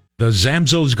The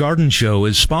Zamzows Garden Show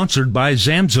is sponsored by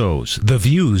Zamzows. The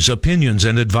views, opinions,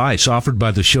 and advice offered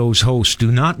by the show's hosts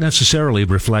do not necessarily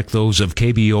reflect those of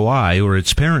KBOI or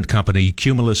its parent company,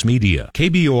 Cumulus Media.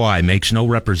 KBOI makes no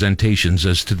representations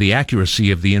as to the accuracy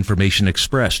of the information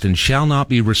expressed and shall not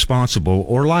be responsible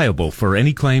or liable for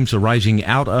any claims arising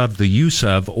out of the use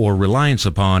of or reliance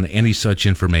upon any such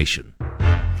information.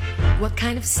 What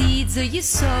kind of seeds are you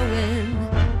sowing?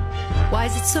 Why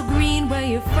is it so green where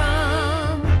you're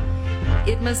from?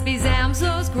 It must be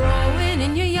Zamzows growing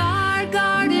in your yard,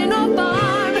 garden, or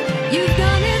barn. You've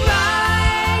done it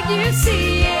right, you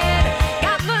see it.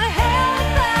 Got the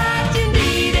help that you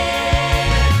needed.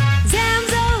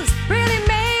 Zamzows really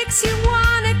makes you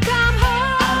want to come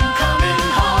home. I'm coming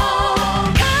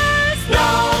home, 'cause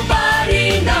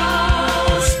nobody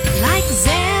knows like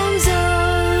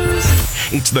Zamzows.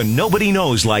 It's the Nobody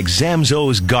Knows Like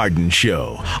Zamzows Garden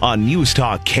Show on News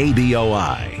Talk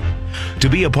KBOI. To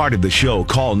be a part of the show,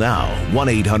 call now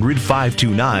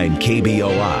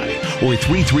 1-800-529-KBOI or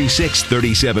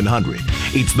 336-3700.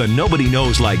 It's the Nobody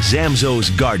Knows Like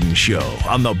Zamzows Garden Show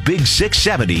on the Big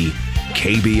 670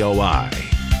 KBOI.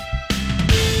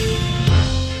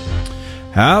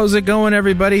 How's it going,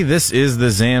 everybody? This is the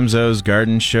Zamzows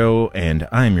Garden Show, and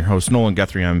I'm your host, Nolan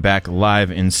Guthrie. I'm back live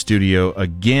in studio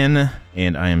again,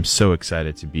 and I am so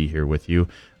excited to be here with you.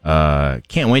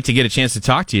 Can't wait to get a chance to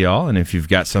talk to y'all, and if you've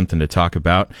got something to talk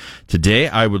about today,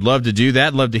 I would love to do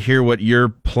that. Love to hear what you're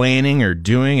planning or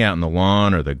doing out in the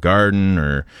lawn or the garden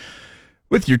or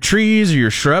with your trees or your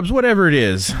shrubs, whatever it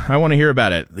is. I want to hear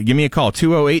about it. Give me a call,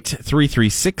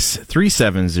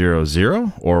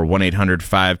 208-336-3700 or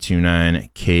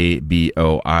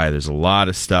 1-800-529-KBOI. There's a lot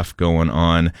of stuff going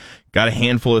on. Got a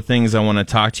handful of things I want to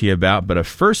talk to you about, but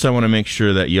first I want to make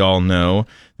sure that y'all know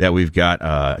that we've got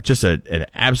just an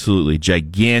absolutely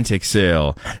gigantic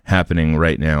sale happening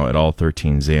right now at all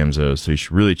 13 Zamzows, so you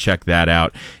should really check that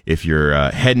out. If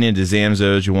you're heading into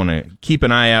Zamzows, you want to keep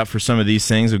an eye out for some of these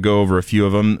things. We'll go over a few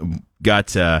of them.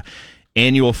 Got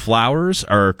annual flowers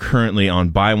are currently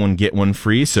on buy one, get one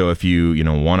free, so if you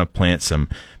want to plant some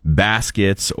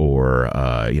baskets or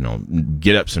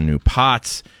get up some new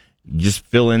pots, just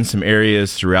fill in some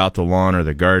areas throughout the lawn or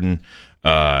the garden.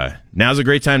 Now's a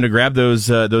great time to grab those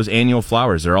annual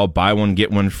flowers. They're all buy one,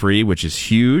 get one free, which is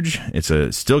huge. It's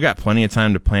still got plenty of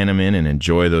time to plant them in and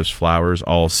enjoy those flowers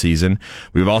all season.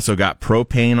 We've also got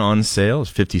propane on sale.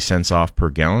 It's 50 cents off per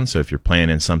gallon. So if you're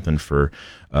planning something for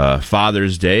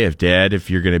Father's Day, if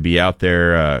you're going to be out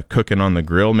there cooking on the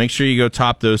grill, make sure you go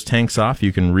top those tanks off.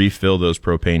 You can refill those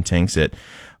propane tanks at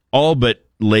all but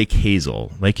Lake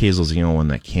Hazel. Lake Hazel's the only one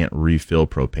that can't refill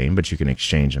propane, but you can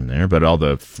exchange them there. But all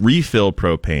the refill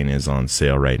propane is on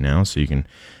sale right now, so you can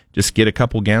just get a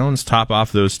couple gallons, top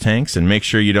off those tanks, and make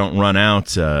sure you don't run out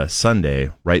Sunday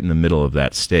right in the middle of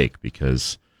that steak,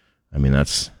 because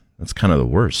that's kind of the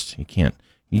worst. You can't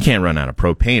run out of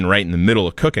propane right in the middle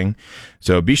of cooking.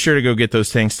 So be sure to go get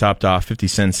those tanks topped off. 50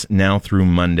 cents now through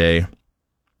Monday.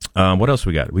 What else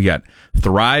we got? We got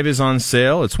Thrive is on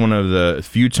sale. It's one of the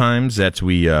few times that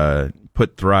we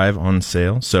put Thrive on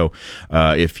sale. So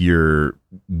if you're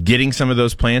getting some of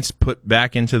those plants put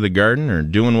back into the garden or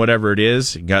doing whatever it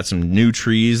is, you got some new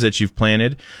trees that you've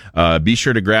planted, be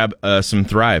sure to grab some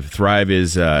Thrive. Thrive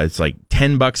is it's like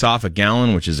 $10 off a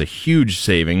gallon, which is a huge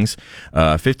savings.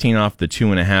 15 off the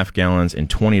 2.5 gallons and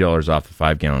 $20 off the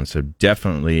 5 gallons. So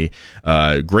definitely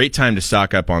great time to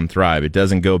stock up on Thrive. It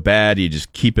doesn't go bad. You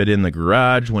just keep it in the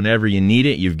garage whenever you need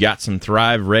it. You've got some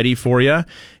Thrive ready for you,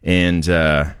 and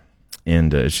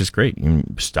it's just great. You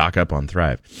can stock up on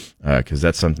Thrive because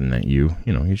that's something that you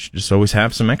should just always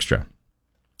have some extra.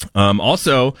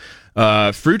 Also,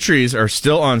 fruit trees are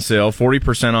still on sale,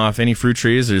 40% off any fruit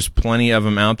trees. There's plenty of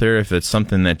them out there. If it's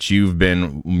something that you've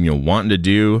been wanting to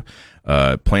do,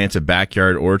 plant a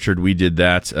backyard orchard. We did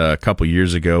that a couple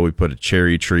years ago. We put a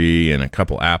cherry tree and a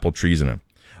couple apple trees and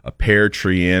a pear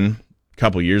tree in a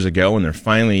couple years ago, and they're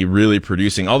finally really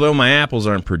producing. Although my apples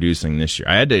aren't producing this year,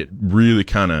 I had to really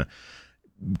kind of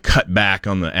cut back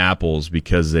on the apples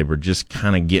because they were just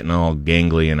kind of getting all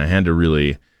gangly, and I had to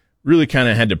really kind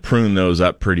of had to prune those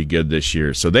up pretty good this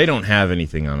year. So they don't have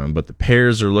anything on them, but the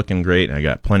pears are looking great, and I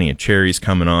got plenty of cherries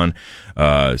coming on.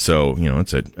 So,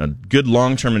 it's a good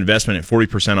long-term investment at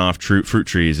 40% off fruit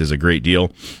trees is a great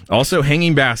deal. Also,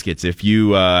 hanging baskets. If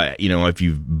if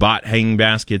you've bought hanging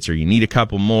baskets or you need a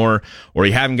couple more or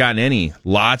you haven't gotten any,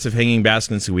 lots of hanging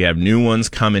baskets. We have new ones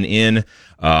coming in.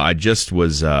 I just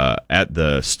was at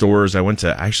the stores. I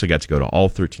actually got to go to all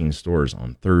 13 stores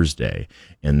on Thursday,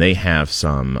 and they have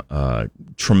some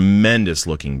tremendous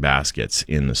looking baskets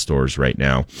in the stores right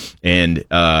now, and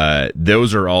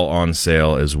those are all on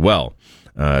sale as well.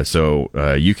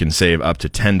 So you can save up to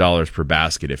 $10 per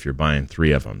basket if you're buying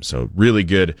 3 of them. So really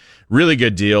good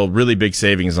deal, really big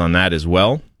savings on that as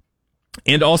well.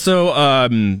 And also,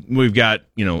 we've got,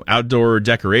 outdoor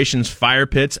decorations, fire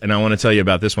pits, and I want to tell you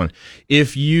about this one.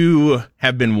 If you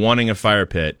have been wanting a fire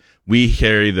pit, we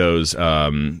carry those.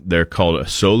 They're called a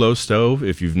Solo Stove.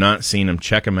 If you've not seen them,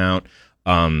 check them out.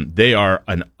 They are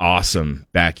an awesome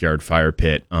backyard fire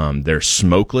pit. They're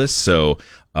smokeless, so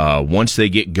once they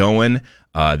get going,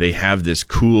 they have this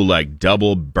cool like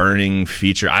double burning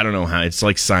feature. I don't know how, it's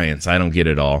like science. I don't get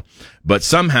it all, but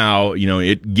somehow,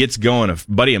 it gets going. A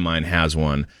buddy of mine has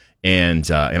one,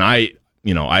 and I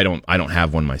don't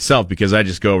have one myself because I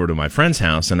just go over to my friend's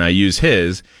house and I use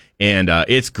his. And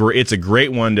it's great. It's a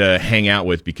great one to hang out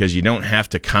with because you don't have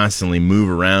to constantly move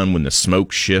around when the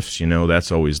smoke shifts.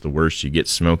 That's always the worst. You get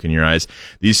smoke in your eyes.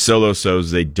 These Solo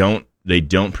Stoves, they don't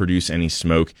produce any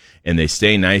smoke, and they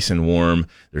stay nice and warm.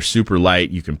 They're super light.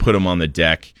 You can put them on the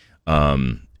deck,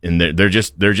 and they're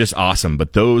just awesome.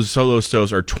 But those Solo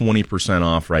Stoves are 20%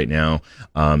 off right now.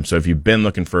 So if you've been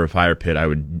looking for a fire pit, I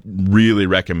would really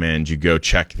recommend you go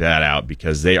check that out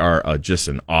because they are just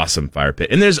an awesome fire pit.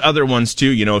 And there's other ones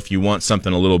too. If you want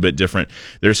something a little bit different,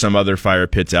 there's some other fire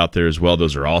pits out there as well.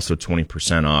 Those are also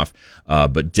 20% off.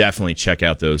 But definitely check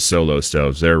out those Solo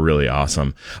Stoves. They're really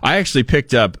awesome. I actually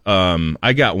picked up,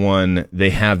 I got one.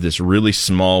 They have this really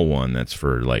small one that's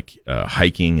for like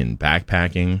hiking and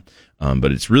backpacking.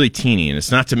 But it's really teeny, and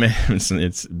it's not to mention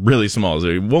it's really small, so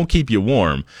it won't keep you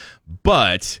warm,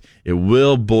 but it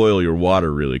will boil your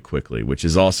water really quickly, which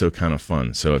is also kind of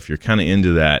fun. So if you're kind of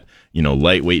into that,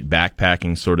 lightweight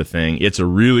backpacking sort of thing, it's a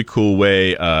really cool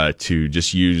way to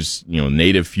just use,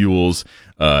 native fuels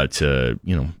to,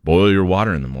 boil your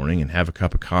water in the morning and have a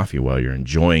cup of coffee while you're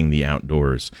enjoying the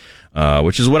outdoors.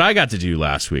 Which is what I got to do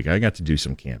last week. I got to do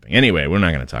some camping. Anyway, we're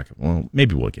not going to talk. Well,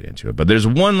 maybe we'll get into it. But there's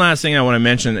one last thing I want to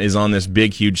mention is on this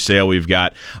big, huge sale we've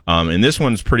got. And this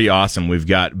one's pretty awesome. We've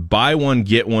got buy one,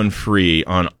 get one free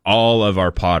on all of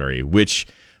our pottery, which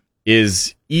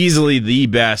is easily the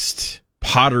best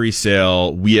pottery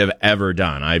sale we have ever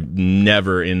done. I've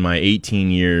never, in my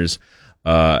 18 years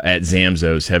at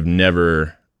Zamzows, have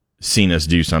never seen us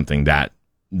do something that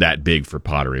big for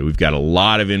pottery. We've got a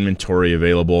lot of inventory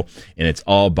available, and it's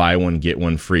all buy one, get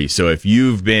one free. So if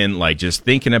you've been like just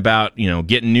thinking about,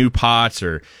 getting new pots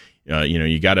or,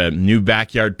 you got a new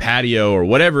backyard patio or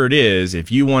whatever it is,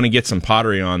 if you want to get some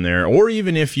pottery on there, or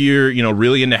even if you're,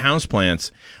 really into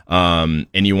houseplants, and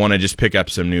you want to just pick up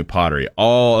some new pottery,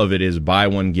 all of it is buy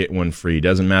one, get one free.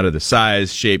 Doesn't matter the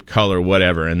size, shape, color,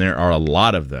 whatever. And there are a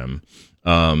lot of them.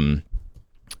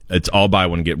 It's all buy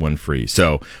one, get one free.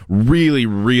 So really,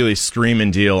 really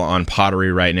screaming deal on pottery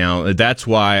right now. That's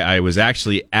why I was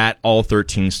actually at all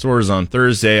 13 stores on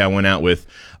Thursday. I went out with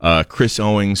Chris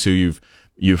Owings, who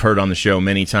you've heard on the show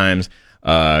many times.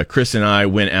 Chris and I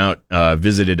went out,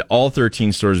 visited all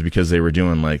 13 stores because they're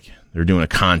doing a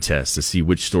contest to see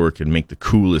which store could make the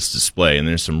coolest display. And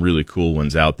there's some really cool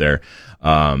ones out there.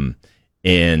 And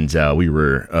we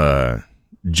were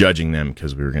judging them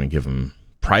because we were going to give them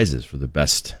prizes for the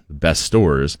best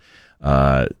stores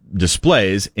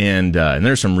displays, and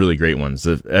there's some really great ones.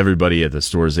 Everybody at the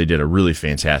stores, they did a really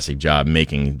fantastic job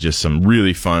making just some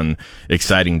really fun,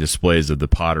 exciting displays of the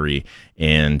pottery,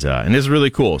 and it's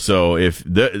really cool. So if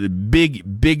the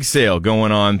big sale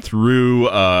going on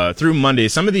through Monday,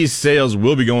 some of these sales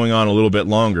will be going on a little bit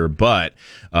longer, but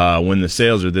when the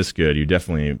sales are this good, you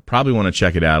definitely probably want to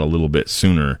check it out a little bit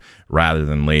sooner rather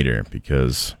than later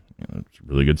because it's a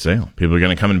really good sale. People are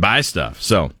going to come and buy stuff.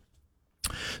 So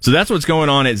that's what's going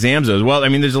on at Zamzows. Well, I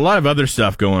mean, there's a lot of other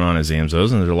stuff going on at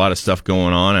Zamzows, and there's a lot of stuff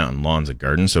going on out in Lawns and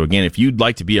Gardens. So again, if you'd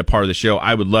like to be a part of the show,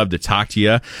 I would love to talk to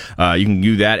you. You can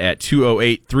do that at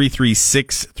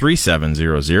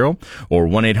 208-336-3700 or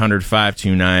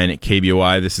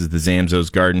 1-800-529-KBOI. This is the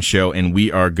Zamzows Garden Show, and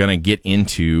we are going to get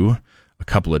into a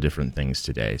couple of different things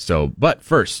today. But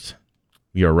first,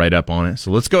 we are right up on it. So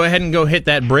let's go ahead and go hit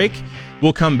that break.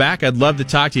 We'll come back. I'd love to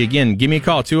talk to you again. Give me a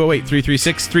call,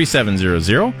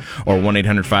 208-336-3700 or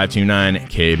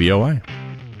 1-800-529-KBOI.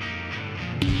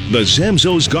 The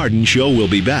Zamzows Garden Show will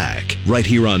be back right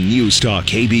here on News Talk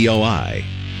KBOI.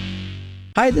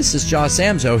 Hi, this is Josh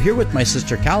Zamzow here with my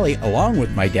sister Callie, along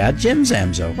with my dad, Jim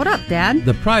Zamzow. What up, Dad?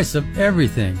 The price of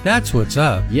everything. That's what's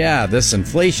up. Yeah, this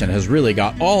inflation has really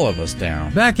got all of us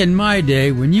down. Back in my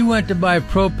day, when you went to buy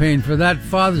propane for that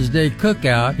Father's Day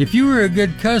cookout, if you were a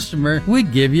good customer,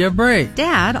 we'd give you a break.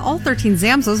 Dad, all 13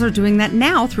 Zamzows are doing that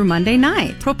now through Monday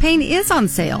night. Propane is on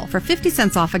sale for 50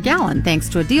 cents off a gallon, thanks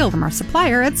to a deal from our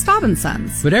supplier at Staub &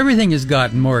 Sons. But everything has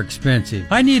gotten more expensive.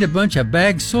 I need a bunch of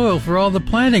bagged soil for all the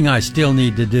planting I still need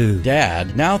need to do.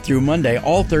 Dad, now through Monday,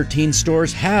 all 13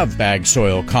 stores have bag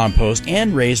soil, compost,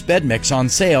 and raised bed mix on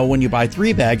sale when you buy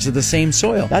 3 bags of the same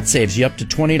soil. That saves you up to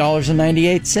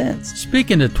 $20.98.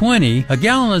 Speaking of 20, a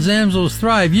gallon of Zamzows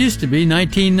Thrive used to be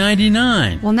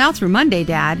 $19.99. Well, now through Monday,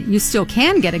 Dad, you still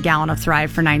can get a gallon of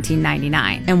Thrive for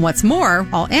 $19.99. And what's more,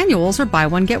 all annuals are buy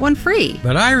one, get one free.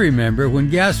 But I remember when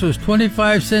gas was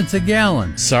 25 cents a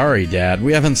gallon. Sorry, Dad,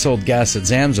 we haven't sold gas at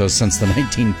Zamzows since the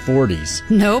 1940s.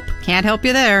 Nope, can't help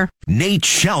you there. Nate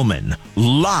Shellman,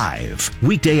 live.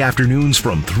 Weekday afternoons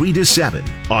from 3 to 7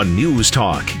 on News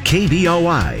Talk,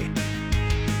 KBOI.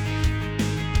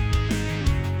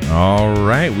 All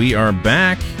right, we are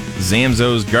back.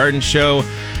 Zamzows Garden Show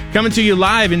coming to you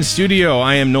live in studio.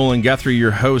 I am Nolan Guthrie,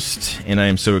 your host, and I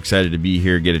am so excited to be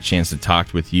here, get a chance to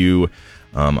talk with you.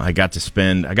 I got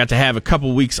to have a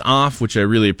couple weeks off, which I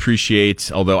really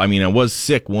appreciate. Although, I was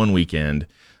sick one weekend,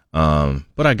 but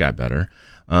I got better.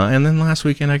 And then last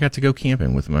weekend I got to go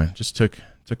camping with just took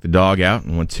the dog out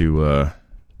and went to,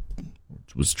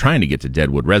 was trying to get to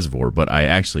Deadwood Reservoir, but I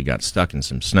actually got stuck in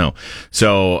some snow.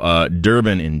 So,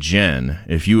 Durbin and Jen,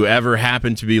 if you ever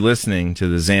happen to be listening to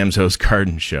the Zamzows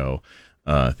Garden Show,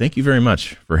 thank you very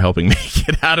much for helping me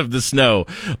get out of the snow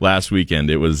last weekend.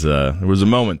 There was a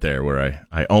moment there where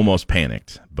I almost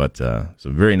panicked, but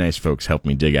some very nice folks helped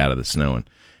me dig out of the snow and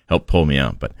helped pull me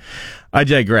out. But I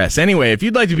digress. Anyway, if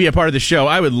you'd like to be a part of the show,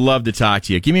 I would love to talk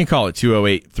to you. Give me a call at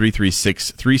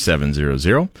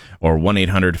 208-336-3700 or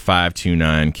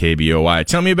 1-800-529-KBOI.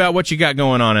 Tell me about what you got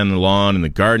going on the lawn and the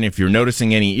garden, if you're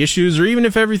noticing any issues, or even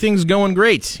if everything's going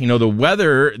great. You know, the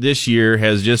weather this year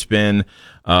has just been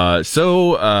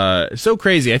so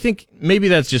crazy. I think maybe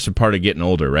that's just a part of getting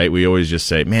older, right? We always just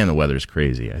say, man, the weather's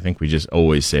crazy. I think we just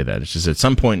always say that. It's just at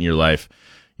some point in your life,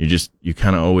 you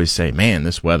kind of always say, man,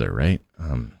 this weather, right?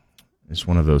 It's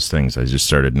one of those things I just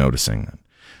started noticing.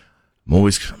 I'm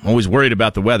always worried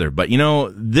about the weather, but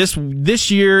this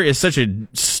year is such a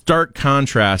stark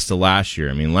contrast to last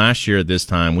year. I mean, last year at this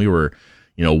time we were,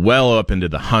 well up into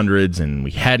the hundreds, and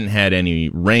we hadn't had any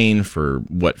rain for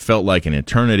what felt like an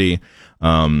eternity.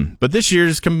 But this year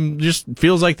just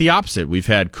feels like the opposite. We've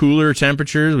had cooler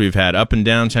temperatures. We've had up and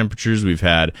down temperatures. We've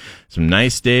had some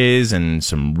nice days and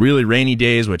some really rainy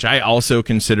days, which I also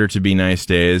consider to be nice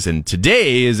days. And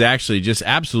today is actually just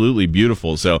absolutely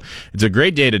beautiful. So it's a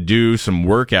great day to do some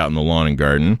work out in the lawn and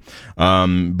garden.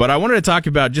 But I wanted to talk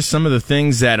about just some of the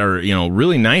things that are,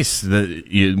 really nice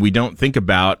that we don't think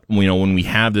about, when we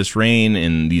have this rain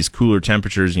and these cooler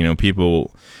temperatures.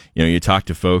 People, you talk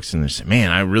to folks and they say,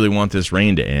 man, I really want this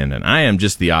rain to end. And I am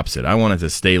just the opposite. I want it to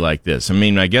stay like this.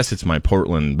 I guess it's my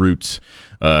Portland roots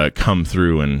come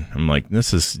through, and I'm like,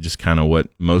 this is just kind of what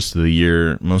most of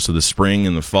the spring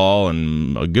and the fall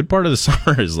and a good part of the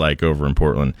summer is like over in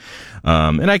Portland.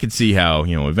 And I could see how,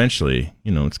 eventually,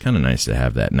 it's kind of nice to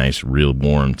have that nice, real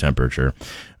warm temperature.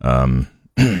 And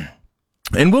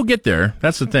we'll get there.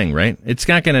 That's the thing, right? It's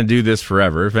not going to do this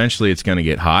forever. Eventually it's going to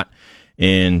get hot.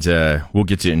 And we'll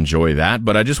get to enjoy that.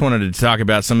 But I just wanted to talk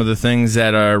about some of the things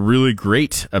that are really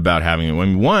great about having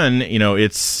it. One,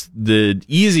 it's the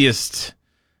easiest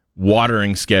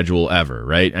watering schedule ever,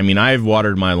 right? I've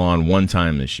watered my lawn one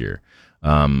time this year.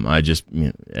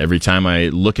 Every time I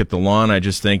look at the lawn, I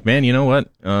just think, man, you know what?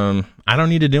 I don't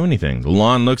need to do anything. The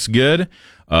lawn looks good.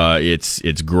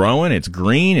 It's growing. It's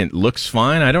green. It looks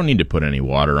fine. I don't need to put any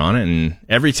water on it. And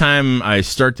every time I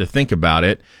start to think about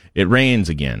it, it rains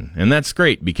again. And that's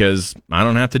great because I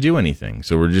don't have to do anything.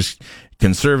 So we're just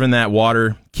conserving that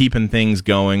water, keeping things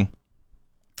going.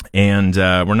 And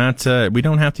we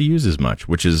don't have to use as much,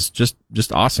 which is just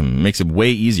awesome. It makes it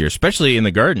way easier, especially in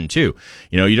the garden too.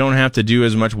 You don't have to do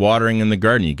as much watering in the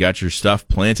garden. You got your stuff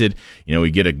planted. We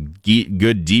get a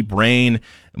good deep rain.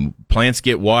 Plants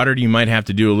get watered. You might have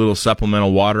to do a little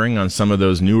supplemental watering on some of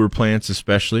those newer plants,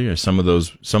 especially, or some of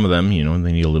them,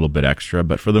 they need a little bit extra.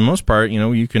 But for the most part,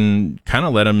 you can kind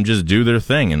of let them just do their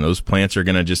thing, and those plants are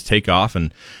going to just take off,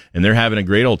 and they're having a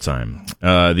great old time.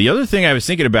 The other thing I was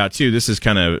thinking about too, this is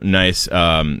kind of nice.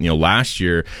 Last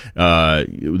year,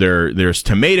 there's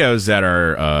tomatoes that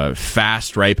are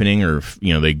fast ripening, or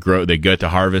they get to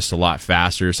harvest a lot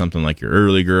faster. Something like your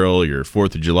Early Girl, your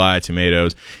 4th of July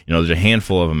tomatoes. There's a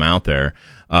handful of them out there.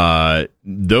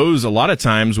 those, a lot of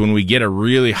times when we get a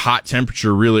really hot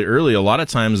temperature really early, a lot of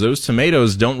times those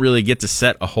tomatoes don't really get to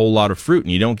set a whole lot of fruit,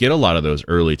 and you don't get a lot of those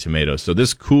early tomatoes. So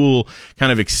this cool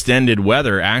kind of extended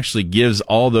weather actually gives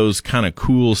all those kind of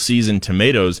cool season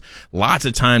tomatoes lots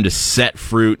of time to set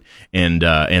fruit and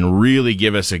really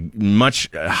give us a much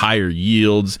higher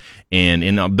yields.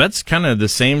 And that's kind of the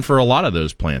same for a lot of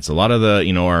those plants. A lot of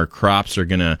our crops are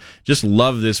going to just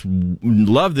love this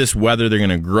weather. They're going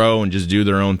to grow and just do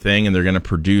their own thing, and they're going to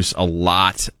produce a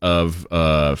lot of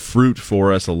fruit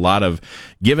for us,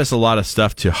 give us a lot of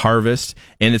stuff to harvest,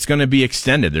 and it's going to be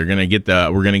extended. We're going to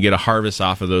get a harvest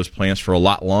off of those plants for a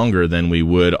lot longer than we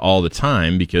would all the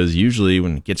time, because usually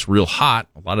when it gets real hot,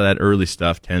 a lot of that early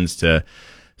stuff tends to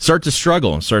start to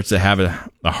struggle and starts to have a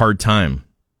hard time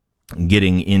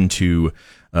getting into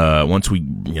once we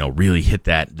really hit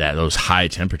those high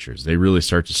temperatures. They really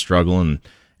start to struggle, and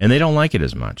they don't like it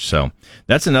as much. So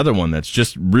that's another one that's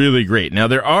just really great. Now,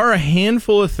 there are a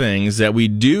handful of things that we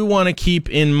do want to keep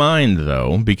in mind,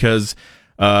 though, because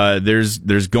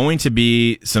there's going to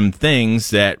be some things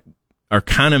that are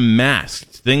kind of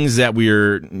masked, things that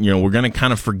we're going to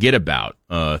kind of forget about,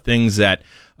 things that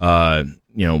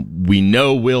we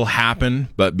know will happen,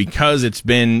 but because it's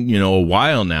been, a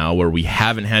while now where we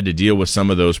haven't had to deal with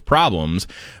some of those problems,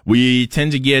 we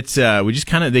tend to get,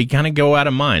 they kind of go out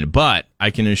of mind. But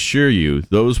I can assure you,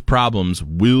 those problems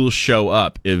will show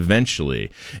up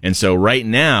eventually. And so right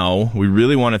now, we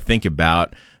really want to think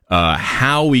about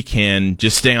how we can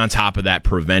just stay on top of that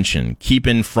prevention, keep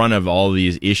in front of all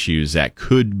these issues that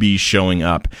could be showing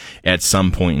up at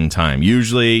some point in time.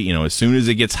 Usually, as soon as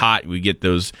it gets hot, we get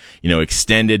those,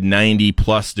 extended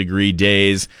 90+ degree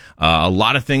days. A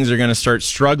lot of things are going to start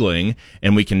struggling,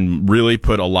 and we can really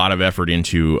put a lot of effort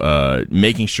into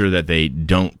making sure that they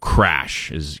don't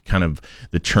crash, is kind of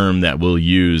the term that we'll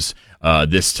use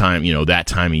this time, that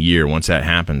time of year. Once that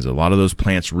happens, a lot of those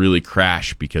plants really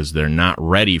crash because they're not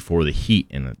ready for the heat,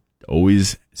 and it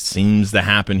always seems to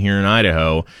happen here in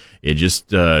Idaho. It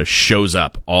just shows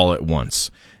up all at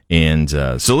once. And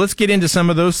so let's get into some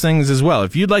of those things as well.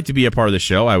 If you'd like to be a part of the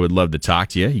show, I would love to talk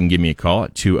to you. You can give me a call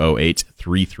at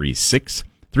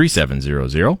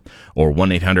 208-336-3700 or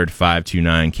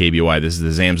 1-800-529-KBOI. This is the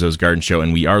Zamzows Garden Show,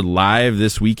 and we are live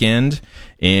this weekend,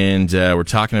 and we're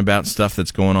talking about stuff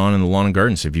that's going on in the lawn and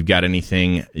garden. So if you've got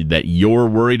anything that you're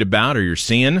worried about or you're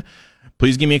seeing,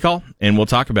 please give me a call, and we'll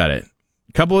talk about it.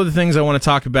 A couple of the things I want to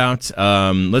talk about.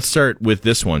 Let's start with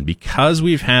this one. Because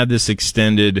we've had this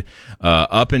extended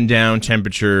up and down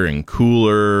temperature and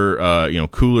cooler,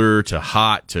 cooler to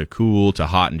hot to cool to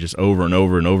hot, and just over and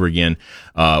over and over again,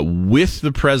 with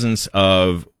the presence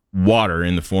of water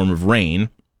in the form of rain,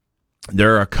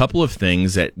 there are a couple of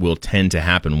things that will tend to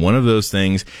happen. One of those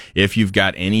things, if you've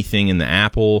got anything in the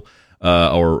apple,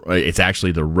 or it's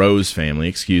actually the rose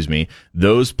family,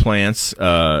 those plants,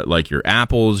 like your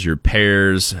apples, your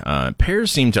pears,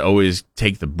 pears seem to always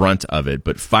take the brunt of it,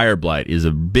 but fire blight is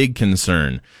a big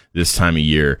concern this time of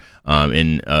year.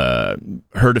 And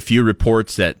heard a few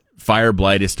reports that fire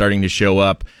blight is starting to show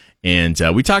up. And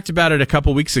we talked about it a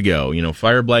couple weeks ago.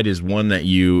 Fire blight is one that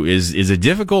is a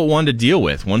difficult one to deal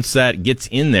with. Once that gets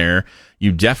in there,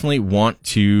 you definitely want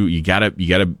to, you gotta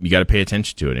pay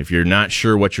attention to it. If you're not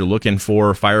sure what you're looking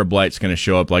for, fire blight's going to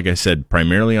show up, like I said,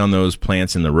 primarily on those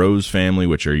plants in the rose family,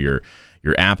 which are your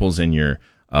apples and your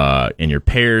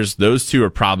pears. Those two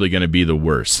are probably going to be the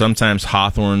worst. Sometimes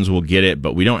hawthorns will get it,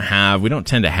 but we don't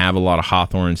tend to have a lot of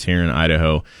hawthorns here in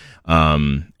Idaho.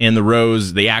 And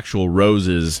the actual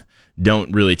roses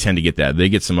don't really tend to get that. They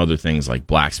get some other things like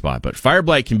black spot, but fire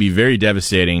blight can be very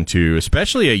devastating to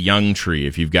especially a young tree.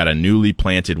 If you've got a newly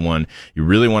planted one, you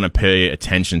really want to pay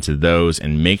attention to those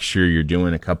and make sure you're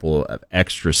doing a couple of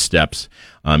extra steps.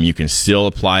 You can still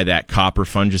apply that copper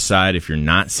fungicide. If you're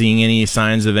not seeing any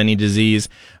signs of any disease,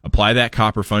 apply that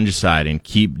copper fungicide and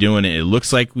keep doing it. It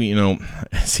looks like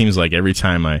it seems like every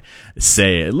time I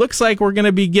say it looks like we're going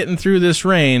to be getting through this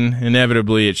rain,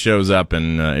 inevitably it shows up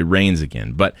and it rains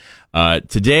again. But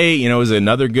today, is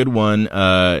another good one,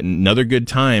 another good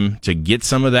time to get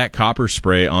some of that copper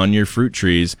spray on your fruit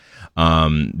trees,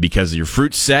 because your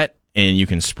fruit's set, and you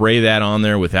can spray that on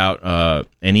there without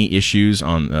any issues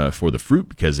for the fruit,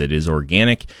 because it is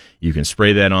organic. You can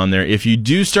spray that on there. If you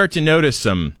do start to notice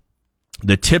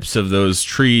the tips of those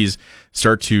trees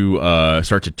start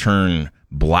to turn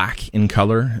black in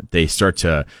color. They start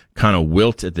to kind of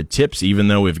wilt at the tips, even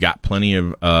though we've got plenty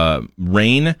of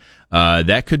rain.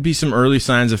 That could be some early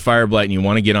signs of fire blight, and you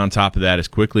want to get on top of that as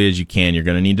quickly as you can. You're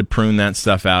going to need to prune that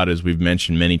stuff out, as we've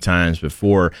mentioned many times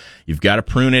before. You've got to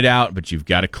prune it out, but you've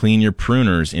got to clean your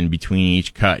pruners in between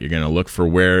each cut. You're going to look for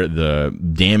where the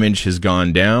damage has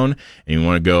gone down, and you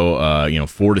want to go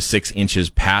 4 to 6 inches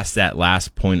past that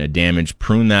last point of damage.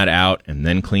 Prune that out, and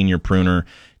then clean your pruner.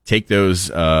 Take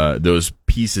those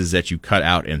pieces that you cut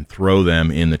out and throw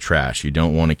them in the trash. You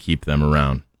don't want to keep them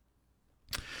around.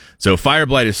 So fire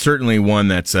blight is certainly one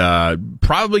that's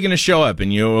probably going to show up,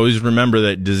 and you always remember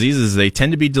that diseases, they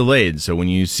tend to be delayed. So when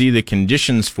you see the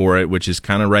conditions for it, which is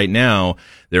kind of right now,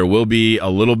 there will be a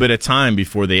little bit of time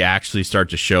before they actually start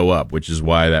to show up, which is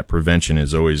why that prevention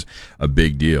is always a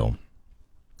big deal.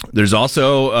 There's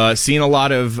also seen a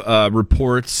lot of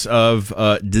reports of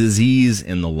disease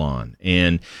in the lawn,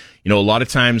 and a lot of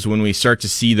times when we start to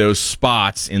see those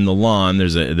spots in the lawn,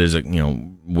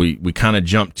 we kind of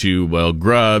jump to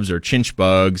grubs or chinch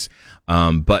bugs,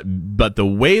 but the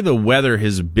way the weather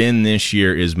has been this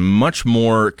year is much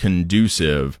more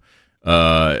conducive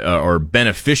or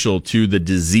beneficial to the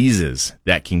diseases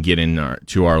that can get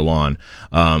to our lawn.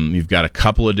 You've got a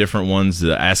couple of different ones,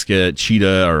 the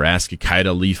Ascochyta or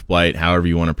Ascochyta leaf blight, however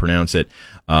you want to pronounce it.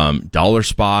 Dollar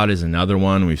spot is another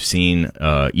one. We've seen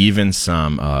even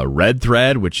some red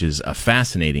thread, which is a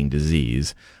fascinating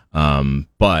disease,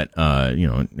 but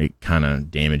it kind of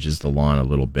damages the lawn a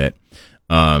little bit.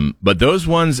 But those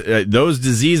ones, those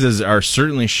diseases are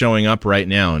certainly showing up right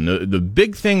now. And the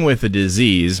big thing with the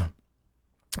disease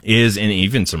is, and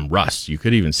even some rust. You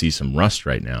could even see some rust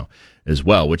right now as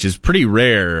well, which is pretty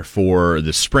rare for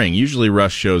the spring. Usually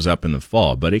rust shows up in the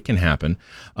fall, but it can happen.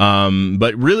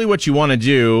 But really what you want to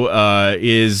do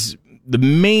is, the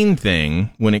main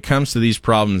thing when it comes to these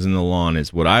problems in the lawn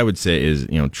is, what I would say is,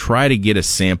 try to get a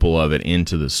sample of it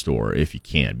into the store if you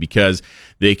can, because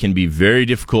they can be very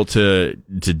difficult to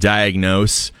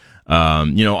diagnose.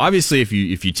 Obviously if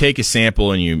you take a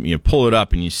sample and you pull it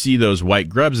up and you see those white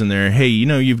grubs in there, hey,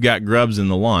 you've got grubs in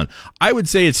the lawn. I would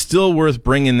say it's still worth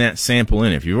bringing that sample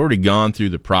in. If you've already gone through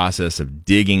the process of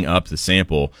digging up the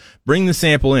sample, bring the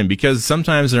sample in, because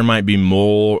sometimes there might be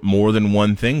more than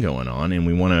one thing going on, and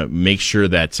we want to make sure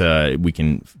that we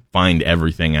can find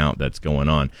everything out that's going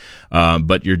on.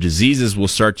 But your diseases will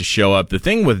start to show up. The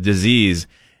thing with disease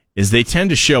is they tend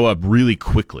to show up really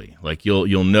quickly. Like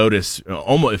you'll notice,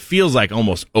 it feels like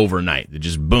almost overnight. They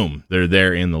just boom, they're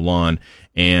there in the lawn,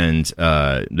 and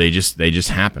they just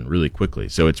happen really quickly.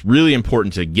 So it's really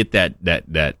important to get that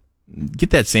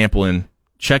sample in,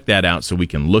 check that out, so we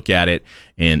can look at it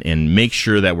and make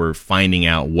sure that we're finding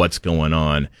out what's going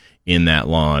on in that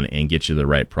lawn and get you the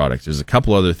right product. There's a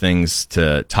couple other things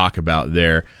to talk about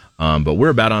there. But we're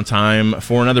about on time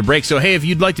for another break. So, hey, if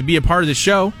you'd like to be a part of the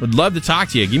show, would love to talk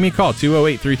to you. Give me a call,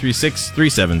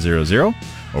 208-336-3700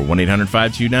 or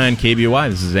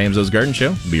 1-800-529-KBOI. This is Zamzo's Garden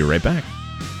Show. We'll be right back.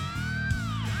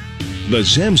 The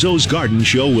Zamzo's Garden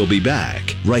Show will be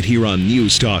back right here on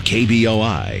News Talk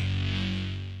KBOI.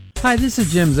 Hi, this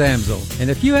is Jim Zamzo,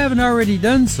 and if you haven't already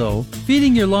done so,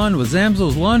 feeding your lawn with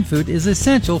Zamzo's lawn food is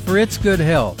essential for its good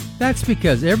health. That's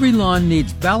because every lawn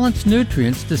needs balanced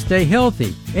nutrients to stay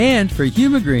healthy, and for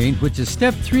Humigreen, which is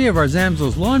step 3 of our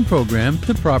Zamzo's lawn program,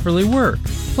 to properly work.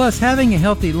 Plus, having a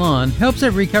healthy lawn helps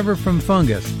it recover from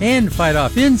fungus and fight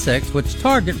off insects which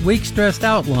target weak, stressed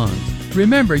out lawns.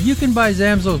 Remember, you can buy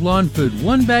Zamzo's lawn food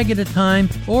 1 bag at a time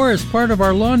or as part of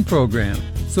our lawn program.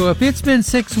 So if it's been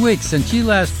 6 weeks since you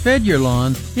last fed your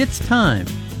lawn, it's time.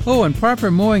 Oh, and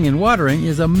proper mowing and watering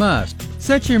is a must.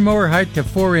 Set your mower height to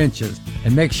 4 inches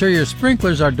and make sure your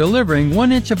sprinklers are delivering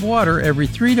 1 inch of water every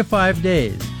 3 to 5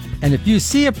 days. And if you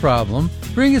see a problem,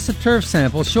 bring us a turf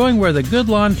sample showing where the good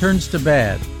lawn turns to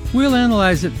bad. We'll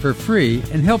analyze it for free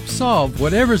and help solve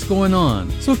whatever's going on.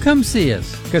 So come see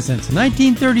us, because since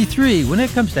 1933, when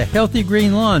it comes to healthy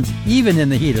green lawns, even in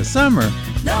the heat of summer,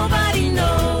 Nobody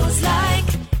knows like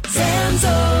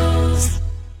Zamzo's.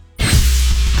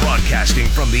 Broadcasting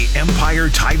from the Empire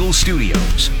Title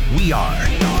Studios, we are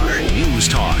News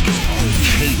Talk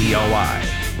KBOI.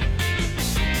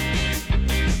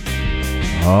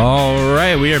 All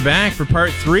right, we are back for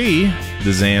part 3,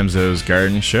 the Zamzo's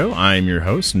Garden Show. I'm your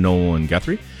host, Nolan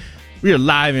Guthrie. We are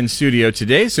live in studio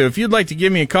today, so if you'd like to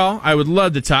give me a call, I would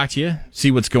love to talk to you,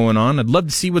 see what's going on. I'd love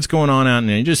to see what's going on out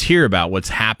there and just hear about what's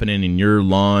happening in your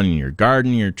lawn, in your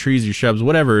garden, your trees, your shrubs,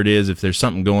 whatever it is, if there's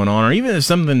something going on, or even if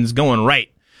something's going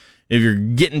right if you're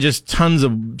getting just tons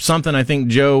of something, I think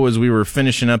Joe, as we were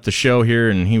finishing up the show here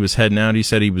and he was heading out, he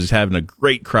said he was having a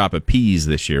great crop of peas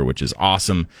this year, which is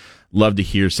awesome. Love to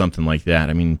hear something like that.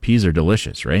 I mean, peas are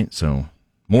delicious, right? So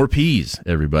more peas,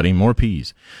 everybody, more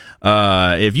peas.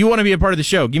 If you want to be a part of the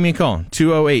show, give me a call,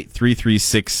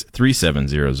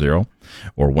 208-336-3700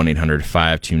 or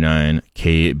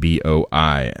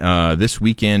 1-800-529-KBOI. This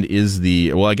weekend is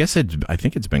I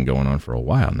think it's been going on for a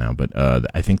while now, but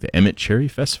I think the Emmett Cherry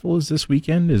Festival is this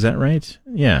weekend. Is that right?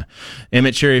 Yeah.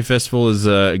 Emmett Cherry Festival is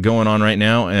going on right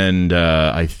now, and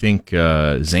I think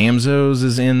Zamzows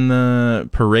is in the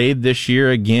parade this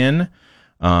year again,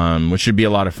 which should be a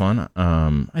lot of fun.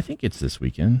 I think it's this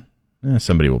weekend.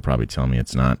 Somebody will probably tell me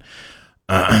it's not.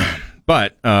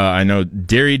 But I know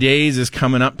Dairy Days is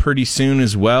coming up pretty soon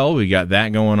as well. We got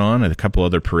that going on and a couple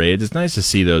other parades. It's nice to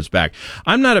see those back.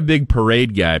 I'm not a big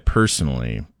parade guy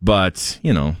personally, but,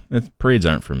 parades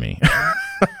aren't for me.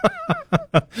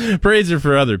 Parades are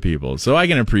for other people, so I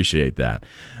can appreciate that.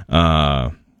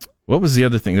 What was the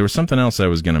other thing? There was something else I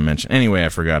was going to mention. Anyway, I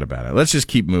forgot about it. Let's just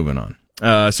keep moving on.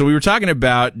 So we were talking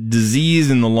about disease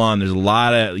in the lawn. There's a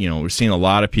lot of, we're seeing a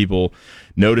lot of people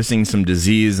noticing some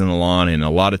disease in the lawn, and a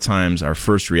lot of times our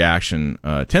first reaction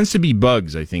tends to be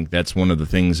bugs. I think that's one of the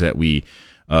things that we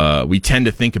tend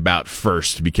to think about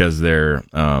first, because they're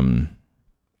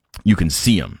you can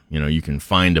see them. You can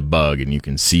find a bug and you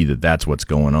can see that that's what's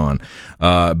going on.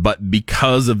 But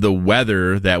because of the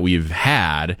weather that we've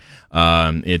had,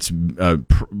 it's a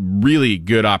really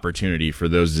good opportunity for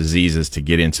those diseases to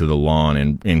get into the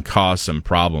lawn and cause some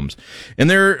problems.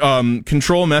 And there are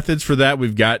control methods for that.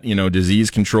 We've got, disease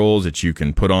controls that you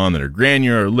can put on that are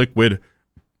granular or liquid.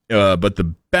 But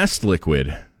the best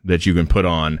liquid that you can put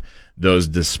on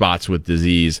those spots with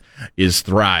disease is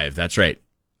Thrive. That's right.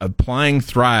 Applying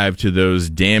Thrive to those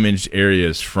damaged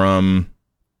areas from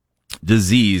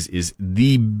disease is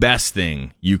the best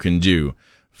thing you can do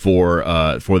for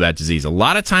that disease. A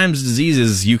lot of times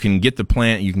diseases, you can get the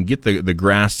plant, you can get the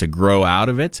grass to grow out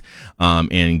of it,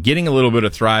 and getting a little bit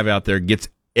of Thrive out there gets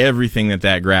everything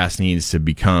that grass needs to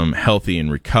become healthy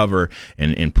and recover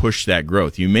and push that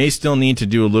growth. You may still need to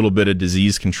do a little bit of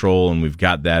disease control, and we've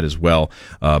got that as well,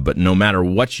 but no matter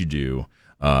what you do,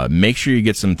 make sure you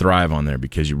get some Thrive on there,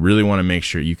 because you really want to make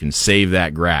sure you can save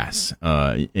that grass.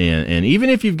 And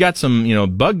even if you've got some,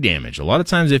 bug damage, a lot of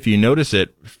times if you notice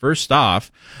it, first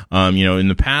off, in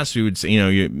the past we would say,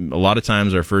 a lot of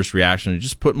times our first reaction is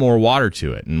just put more water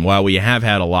to it. And while we have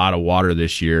had a lot of water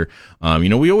this year,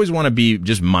 we always want to be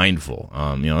just mindful.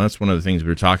 That's one of the things we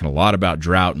were talking a lot about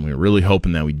drought, and we were really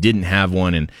hoping that we didn't have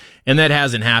one, and that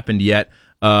hasn't happened yet.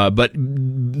 But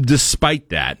despite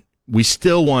that, we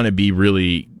still want to be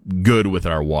really good with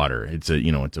our water. It's a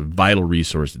vital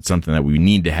resource. It's something that we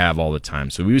need to have all the time.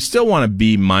 So we still want to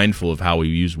be mindful of how we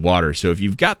use water. So if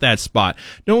you've got that spot,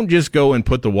 don't just go and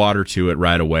put the water to it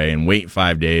right away and wait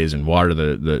 5 days and water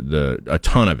a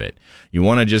ton of it. You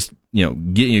want to just,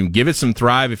 give it some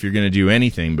Thrive if you're going to do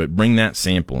anything, but bring that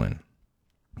sample in.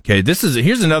 Okay,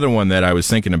 here's another one that I was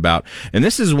thinking about, and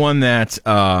this is one that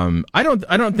I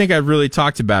don't think I've really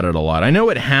talked about it a lot. I know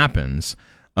it happens.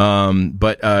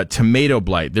 But tomato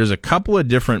blight, there's a couple of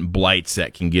different blights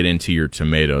that can get into your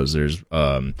tomatoes. There's,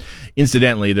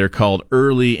 incidentally, they're called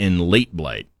early and late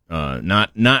blight.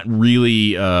 Not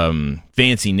really,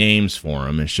 fancy names for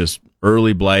them. It's just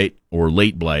early blight or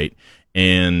late blight.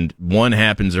 And one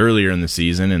happens earlier in the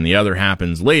season and the other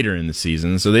happens later in the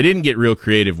season. So they didn't get real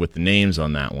creative with the names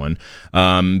on that one.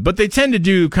 But they tend to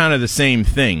do kind of the same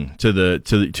thing to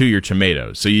your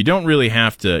tomatoes. So you don't really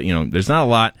have to, there's not a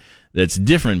lot that's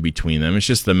different between them. It's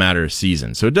just a matter of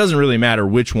season. So it doesn't really matter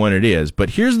which one it is. But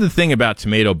here's the thing about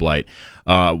tomato blight.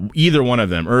 Either one of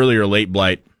them, early or late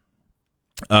blight,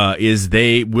 is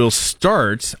they will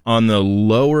start on the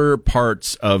lower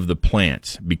parts of the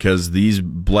plant, because these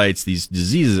blights, these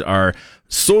diseases are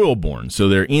soil borne. So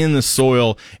they're in the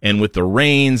soil, and with the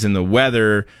rains and the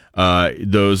weather,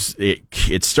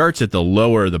 it starts at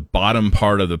the bottom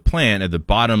part of the plant. At the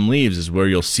bottom leaves is where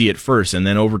you'll see it first, and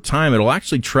then over time it'll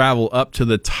actually travel up to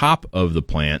the top of the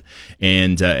plant,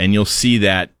 and you'll see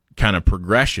that kind of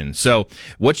progression. So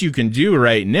what you can do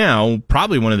right now,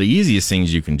 probably one of the easiest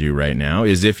things you can do right now,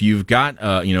 is if you've got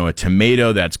a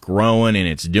tomato that's growing and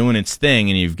it's doing its thing,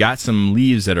 and you've got some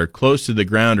leaves that are close to the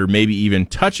ground or maybe even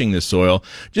touching the soil,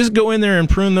 just go in there and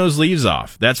prune those leaves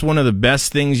off. That's one of the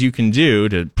best things you can do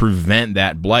to prevent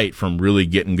that blight from really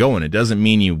getting going. It doesn't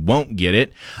mean you won't get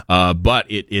it, but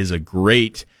it is a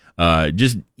great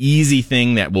just easy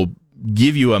thing that will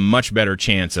give you a much better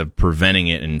chance of preventing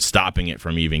it and stopping it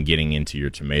from even getting into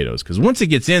your tomatoes. Because once it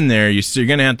gets in there, you're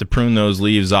going to have to prune those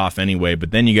leaves off anyway,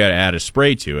 but then you got to add a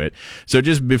spray to it. So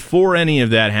just before any of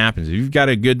that happens, if you've got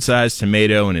a good sized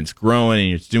tomato and it's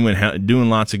growing and it's doing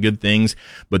lots of good things,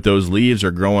 but those leaves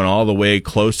are growing all the way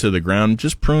close to the ground,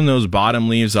 just prune those bottom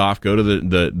leaves off, go to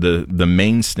the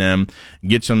main stem,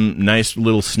 get some nice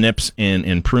little snips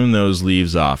and prune those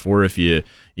leaves off. Or if you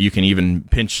can even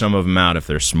pinch some of them out if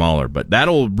they're smaller, but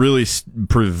that'll really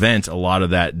prevent a lot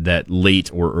of that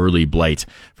late or early blight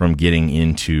from getting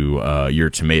into your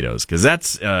tomatoes, because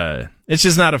that's it's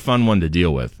just not a fun one to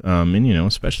deal with. And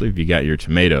especially if you got your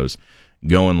tomatoes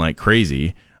going like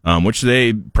crazy, which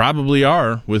they probably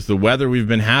are with the weather we've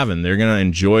been having. They're going to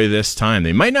enjoy this time.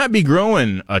 They might not be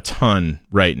growing a ton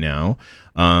right now,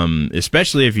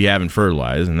 especially if you haven't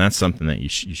fertilized, and that's something that you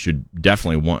should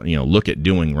definitely look at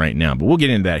doing right now. But we'll get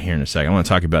into that here in a second. I want to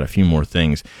talk about a few more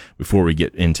things before we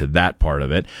get into that part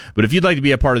of it. But if you'd like to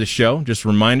be a part of the show, just a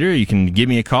reminder, you can give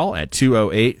me a call at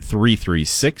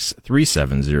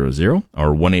 208-336-3700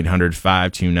 or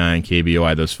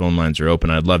 1-800-529-KBOI. Those phone lines are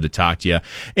open. I'd love to talk to you.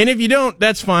 And if you don't,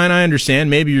 that's fine. I understand.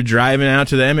 Maybe you're driving out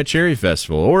to the Emmett Cherry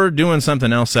Festival or doing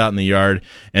something else out in the yard,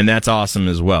 and that's awesome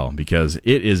as well, because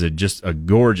it is just a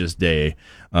gorgeous day.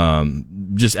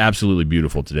 Just absolutely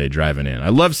beautiful today driving in. I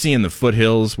love seeing the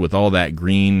foothills with all that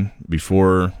green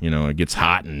before, it gets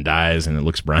hot and dies and it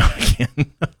looks brown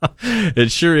again. It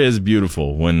sure is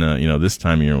beautiful when, this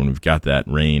time of year when we've got that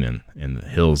rain and the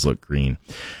hills look green.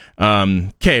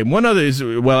 Okay,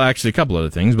 actually a couple other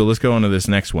things, but let's go on to this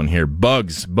next one here.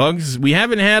 Bugs. We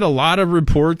haven't had a lot of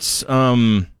reports,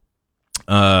 from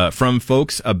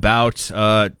folks about,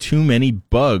 too many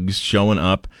bugs showing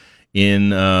up in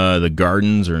the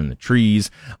gardens or in the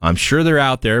trees. I'm sure they're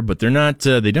out there, but they're not.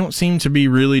 They don't seem to be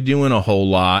really doing a whole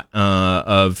lot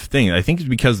of things. I think it's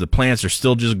because the plants are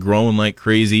still just growing like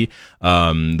crazy.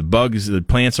 The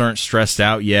plants aren't stressed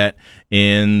out yet,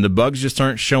 and the bugs just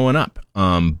aren't showing up.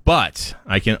 But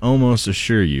I can almost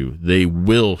assure you they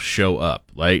will show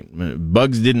up. Like,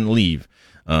 bugs didn't leave.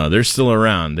 They're still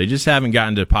around. They just haven't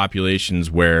gotten to populations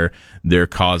where they're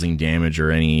causing damage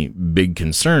or any big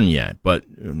concern yet. But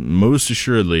most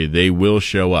assuredly, they will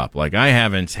show up. Like, I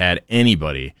haven't had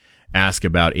anybody ask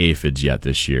about aphids yet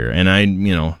this year, and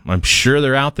I'm sure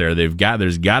they're out there.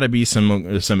 There's got to be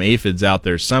some aphids out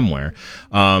there somewhere,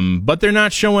 but they're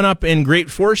not showing up in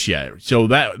great force yet. So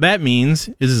that means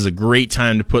this is a great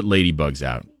time to put ladybugs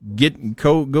out.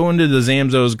 Go into the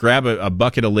Zamzows, grab a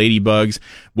bucket of ladybugs,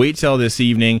 wait till this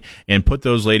evening, and put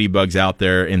those ladybugs out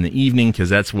there in the evening, because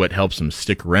that's what helps them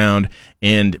stick around.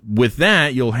 And with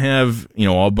that, you'll have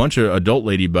a bunch of adult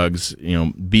ladybugs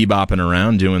bebopping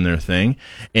around doing their thing,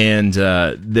 and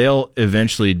they'll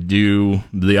eventually do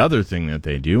the other thing that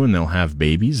they do, and they'll have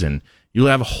babies, and you'll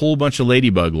have a whole bunch of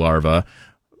ladybug larvae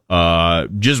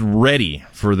just ready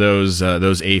for those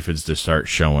aphids to start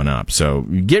showing up. So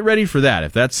get ready for that.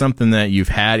 If that's something that you've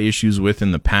had issues with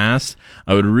in the past,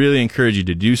 I would really encourage you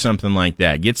to do something like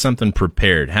that. Get something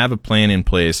prepared. Have a plan in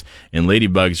place. And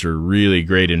ladybugs are a really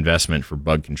great investment for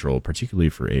bug control, particularly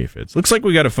for aphids. Looks like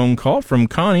we got a phone call from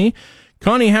Connie.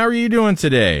 Connie, how are you doing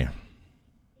today?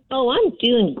 Oh, I'm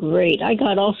doing great. I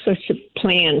got all sorts of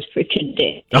plans for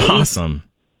today. Awesome.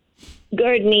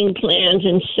 Gardening plans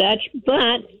and such,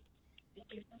 but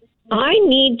I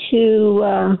need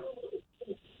to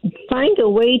find a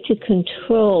way to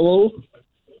control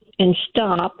and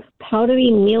stop powdery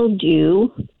mildew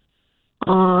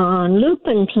on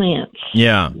lupin plants.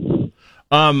 Yeah.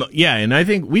 And I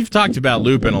think we've talked about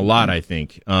lupin a lot, I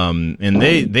think. And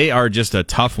they are just a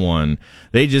tough one.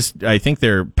 I think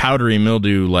they're powdery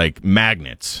mildew like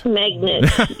magnets.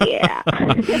 Magnets, yeah.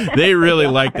 They really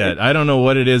like that. I don't know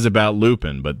what it is about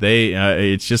lupin, but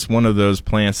it's just one of those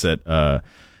plants that,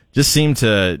 just seem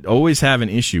to always have an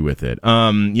issue with it.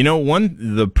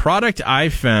 The product I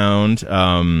found,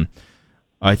 I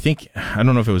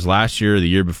don't know if it was last year or the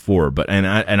year before, but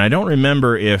I don't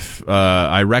remember if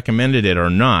I recommended it or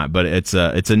not. But it's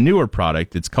a newer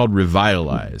product. It's called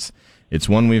Revitalize. It's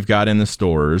one we've got in the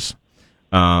stores,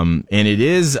 and it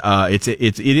is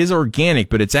organic,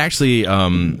 but it's actually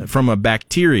from a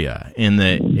bacteria.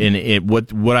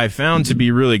 What I found to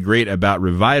be really great about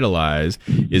Revitalize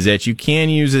is that you can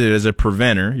use it as a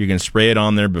preventer. You can spray it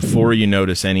on there before you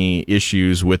notice any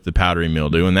issues with the powdery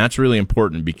mildew, and that's really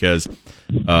important because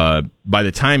by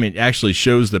the time it actually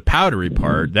shows the powdery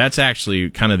part, that's actually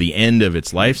kind of the end of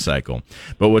its life cycle.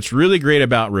 But what's really great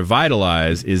about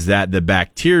Revitalize is that the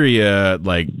bacteria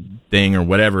thing or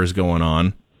whatever is going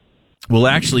on will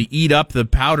actually eat up the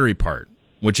powdery part,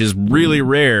 which is really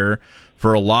rare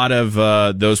for a lot of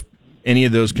those any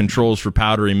of those controls for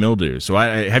powdery mildew. So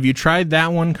have you tried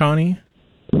that one, Connie?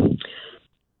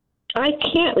 I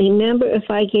can't remember if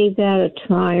I gave that a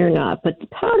try or not, but the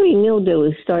powdery mildew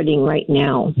is starting right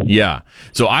now. Yeah.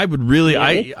 So I would really,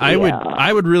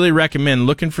 I would really recommend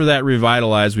looking for that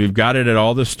Revitalize. We've got it at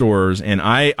all the stores, and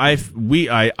I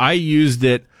used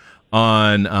it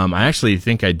on. I actually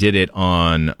think I did it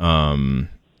on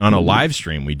a live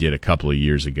stream we did a couple of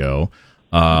years ago.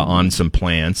 On some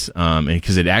plants, and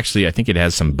because I think it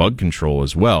has some bug control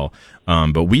as well.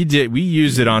 But we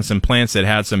used it on some plants that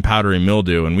had some powdery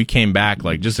mildew, and we came back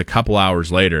like just a couple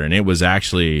hours later, and it was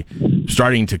actually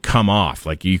starting to come off.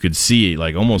 Like you could see,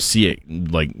 like almost see it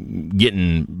like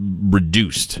getting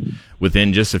reduced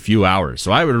within just a few hours.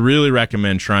 So I would really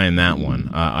recommend trying that one.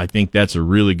 I think that's a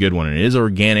really good one. And it is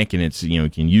organic, and it's, you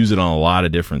can use it on a lot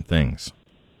of different things.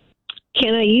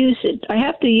 Can I use it? I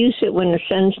have to use it when the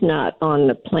sun's not on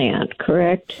the plant,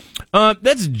 correct?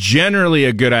 That's generally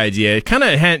a good idea. It kind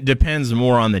of depends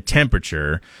more on the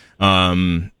temperature. So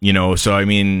I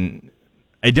mean,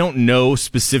 I don't know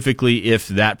specifically if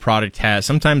that product has,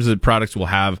 sometimes the products will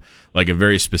have like a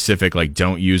very specific, like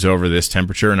don't use over this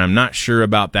temperature. And I'm not sure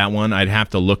about that one. I'd have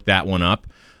to look that one up.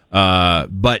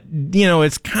 But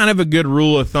it's kind of a good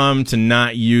rule of thumb to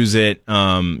not use it,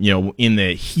 in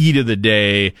the heat of the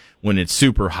day when it's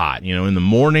super hot. In the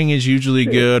morning is usually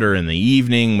good, or in the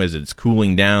evening as it's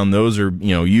cooling down. Those are,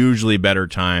 usually better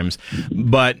times.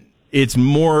 But it's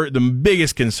more, the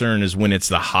biggest concern is when it's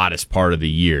the hottest part of the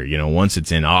year. Once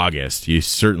it's in August, you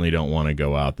certainly don't want to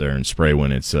go out there and spray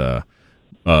when it's,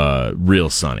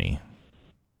 real sunny.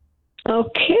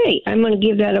 Okay, I'm going to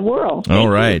give that a whirl. All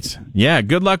right. Yeah,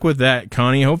 good luck with that,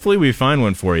 Connie. Hopefully we find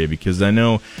one for you, because I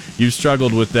know you've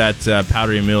struggled with that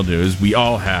powdery mildew, as we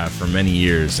all have for many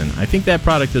years, and I think that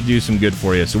product will do some good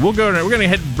for you. So we're going to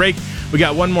hit break. We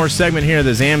got one more segment here of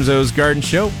the Zamzows Garden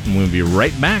Show, and we'll be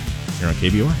right back here on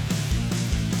KBOI.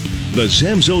 The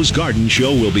Zamzows Garden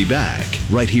Show will be back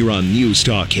right here on News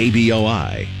Talk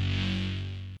KBOI.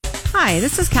 Hi,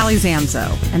 this is Callie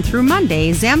Zamzo, and through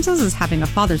Monday, Zamzo's is having a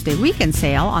Father's Day weekend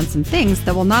sale on some things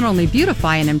that will not only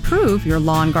beautify and improve your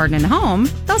lawn, garden, and home,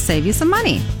 they'll save you some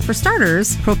money. For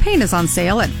starters, propane is on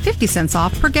sale at 50 cents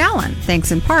off per gallon,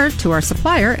 thanks in part to our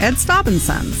supplier, Ed Staub &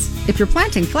 Sons. If you're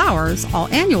planting flowers, all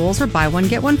annuals are buy one,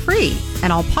 get one free.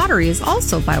 And all pottery is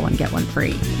also buy one, get one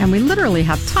free. And we literally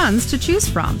have tons to choose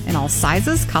from in all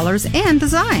sizes, colors, and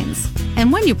designs.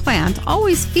 And when you plant,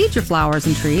 always feed your flowers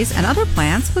and trees and other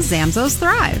plants with Zamzows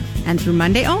Thrive. And through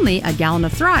Monday only, a gallon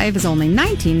of Thrive is only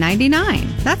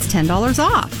 $19.99. That's $10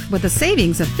 off, with a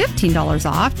savings of $15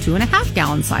 off 2.5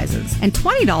 gallon sizes and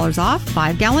 $20 off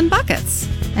 5-gallon buckets.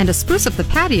 And to spruce up the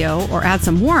patio or add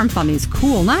some warmth on these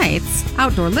cool nights,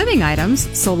 outdoor living items,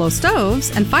 solo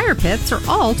stoves, and fire pits are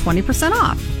all 20%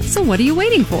 off. So what are you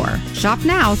waiting for? Shop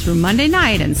now through Monday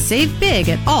night and save big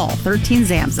at all 13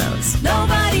 Zamzows.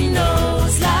 Nobody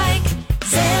knows like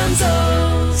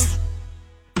Zamzows.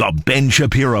 The Ben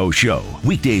Shapiro Show,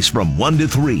 weekdays from 1 to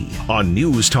 3 on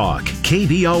News Talk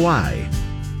KBOI.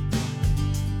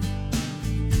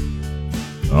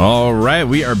 All right,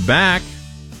 we are back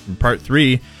for part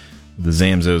 3 of the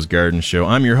Zamzows Garden Show.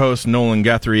 I'm your host, Nolan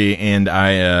Guthrie, and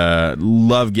I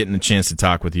love getting a chance to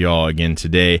talk with you all again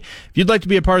today. If you'd like to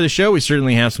be a part of the show, we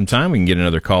certainly have some time. We can get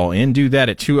another call in. Do that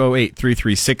at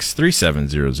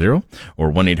 208-336-3700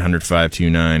 or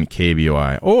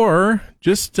 1-800-529-KBOI. Or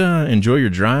just enjoy your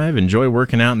drive, enjoy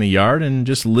working out in the yard, and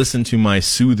just listen to my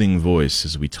soothing voice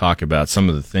as we talk about some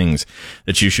of the things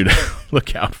that you should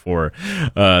look out for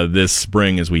this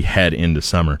spring as we head into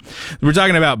summer. We're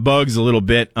talking about bugs a little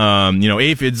bit.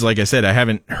 Aphids, like I said, I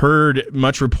haven't heard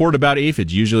much report about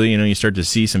aphids. Usually, you start to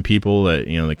see some people that,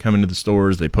 they come into the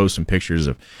stores, they post some pictures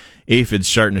of aphids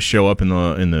starting to show up in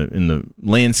the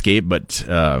landscape, but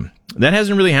that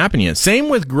hasn't really happened yet. Same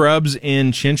with grubs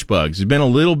and chinch bugs. There's been a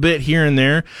little bit here and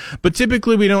there, but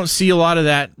typically we don't see a lot of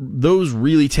that. Those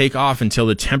really take off until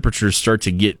the temperatures start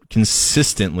to get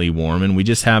consistently warm, and we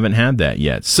just haven't had that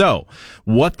yet. So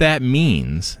what that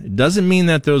means, it doesn't mean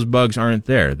that those bugs aren't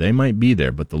there. They might be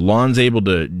there, but the lawn's able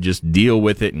to just deal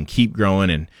with it and keep growing,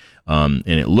 and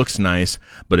it looks nice.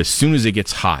 But as soon as it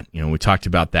gets hot, we talked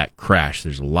about that crash.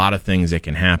 There's a lot of things that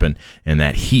can happen, and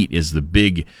that heat is the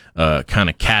big kind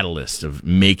of catalyst of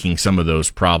making some of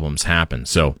those problems happen.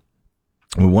 So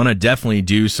we want to definitely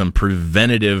do some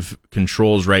preventative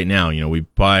controls right now. We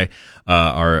buy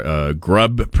our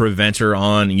grub preventer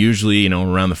on usually,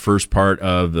 around the first part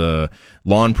of the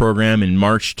lawn program in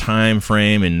March time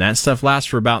frame, and that stuff lasts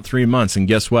for about 3 months. And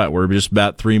guess what? We're just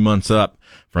about 3 months up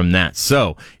from that.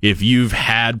 So if you've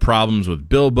had problems with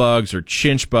bill bugs or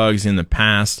chinch bugs in the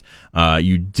past,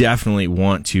 you definitely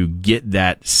want to get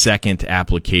that second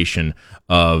application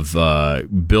of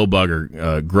bill bug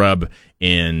or grub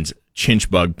and chinch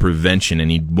bug prevention,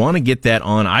 and you want to get that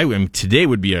on. Today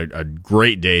would be a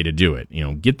great day to do it.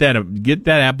 Get that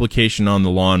application on the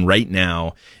lawn right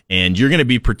now, and you're going to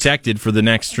be protected for the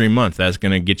next 3 months. That's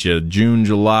going to get you June,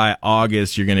 July,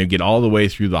 August. You're going to get all the way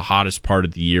through the hottest part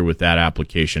of the year with that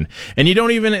application. And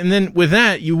and then with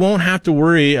that, you won't have to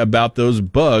worry about those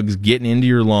bugs getting into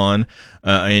your lawn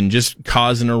and just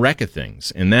causing a wreck of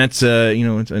things. And that's,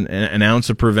 it's an ounce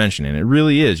of prevention, and it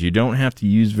really is. You don't have to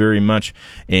use very much,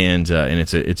 and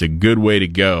it's a good way to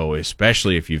go,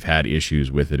 especially if you've had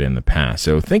issues with it in the past.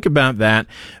 So think about that,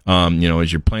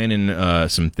 as you're planning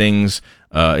some things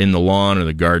in the lawn or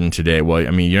the garden today. Well,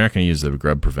 you're not going to use the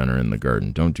grub preventer in the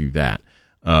garden. Don't do that.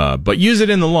 But use it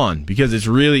in the lawn because it's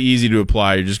really easy to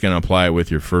apply. You're just going to apply it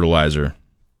with your fertilizer,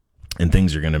 and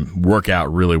things are going to work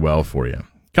out really well for you.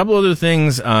 A couple other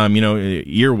things,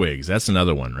 earwigs. That's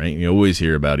another one, right? You always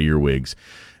hear about earwigs.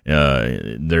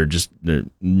 They're just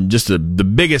the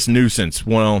biggest nuisance.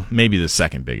 Well, maybe the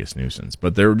second biggest nuisance,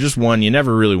 but they're just one you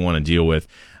never really want to deal with.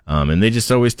 And they just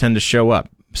always tend to show up.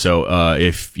 So,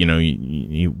 if,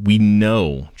 we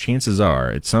know chances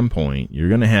are at some point you're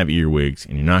going to have earwigs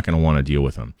and you're not going to want to deal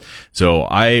with them. So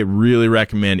I really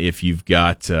recommend, if you've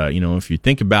got, if you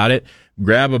think about it,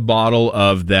 grab a bottle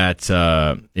of that.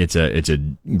 It's a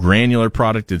granular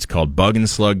product. It's called Bug and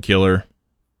Slug Killer.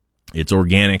 It's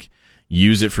organic.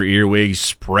 Use it for earwigs,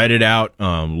 spread it out.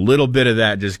 Little bit of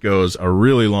that just goes a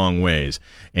really long ways,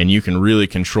 and you can really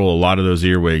control a lot of those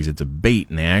earwigs. It's a bait,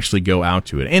 and they actually go out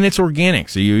to it, and it's organic.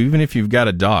 So even if you've got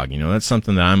a dog, that's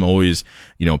something that I'm always,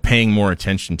 paying more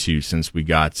attention to since we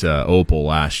got Opal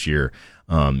last year.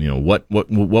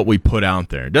 What we put out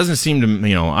there. It doesn't seem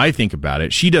to, I think about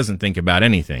it. She doesn't think about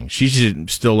anything. She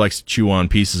still likes to chew on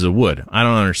pieces of wood. I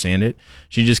don't understand it.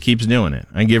 She just keeps doing it.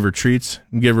 I give her treats,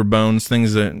 give her bones,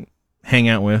 things that hang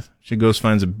out with. She goes,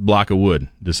 finds a block of wood,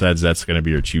 decides that's going to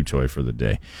be her chew toy for the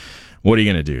day. What are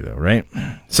you going to do, though, right?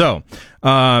 So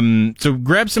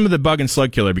grab some of the Bug and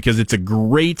Slug Killer because it's a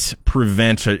great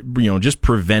preventative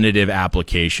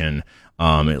application.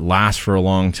 It lasts for a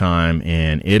long time,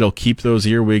 and it'll keep those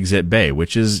earwigs at bay,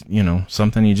 which is,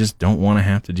 something you just don't want to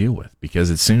have to deal with, because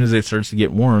as soon as it starts to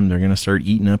get warm, they're going to start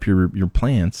eating up your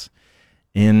plants.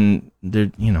 And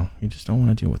you just don't want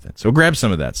to deal with it. So grab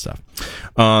some of that stuff.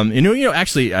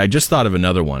 Actually, I just thought of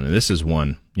another one. And this is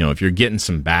one, if you're getting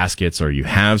some baskets or you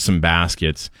have some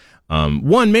baskets,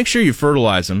 make sure you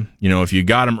fertilize them. If you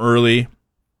got them early,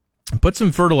 put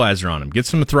some fertilizer on them. Get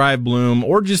some Thrive Bloom,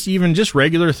 or just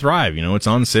regular Thrive. It's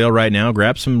on sale right now.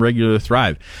 Grab some regular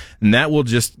Thrive, and that will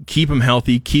just keep them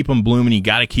healthy, keep them blooming. You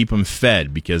got to keep them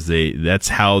fed, because that's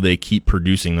how they keep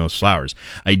producing those flowers.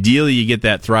 Ideally, you get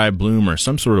that Thrive Bloom or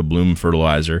some sort of bloom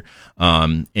fertilizer,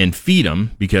 and feed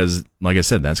them, because, like I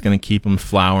said, that's going to keep them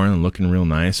flowering and looking real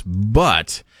nice.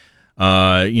 But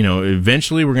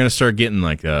eventually we're going to start getting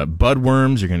like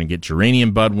budworms. You're going to get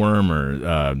geranium budworm,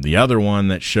 or the other one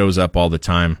that shows up all the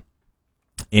time.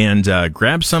 And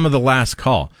grab some of the Last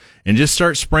Call and just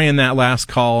start spraying that Last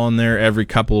Call on there every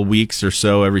couple of weeks or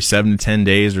so, every 7 to 10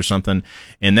 days or something.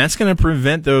 And that's going to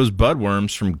prevent those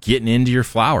budworms from getting into your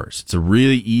flowers. It's a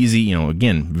really easy,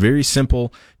 again, very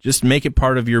simple. Just make it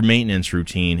part of your maintenance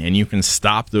routine, and you can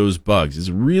stop those bugs. It's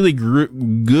a really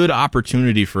good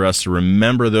opportunity for us to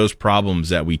remember those problems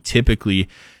that we typically,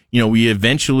 we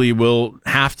eventually will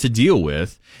have to deal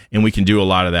with, and we can do a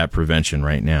lot of that prevention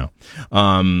right now.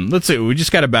 Let's see, we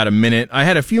just got about a minute. I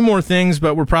had a few more things,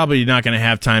 but we're probably not going to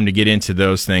have time to get into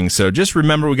those things. So just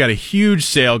remember, we got a huge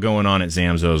sale going on at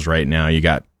Zamzows right now. You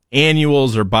got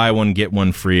annuals or buy one, get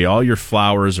one free. All your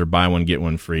flowers are buy one, get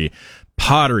one free.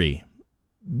 Pottery.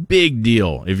 Big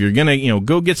deal. If you're gonna,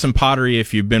 go get some pottery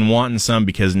if you've been wanting some,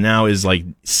 because now is like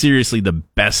seriously the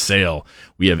best sale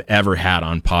we have ever had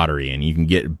on pottery, and you can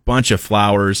get a bunch of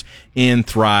flowers in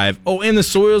Thrive. Oh, and the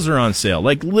soils are on sale.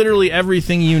 Like literally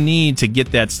everything you need to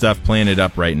get that stuff planted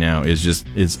up right now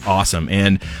is awesome.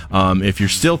 And if you're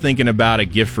still thinking about a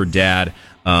gift for Dad,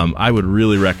 I would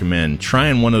really recommend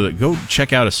trying go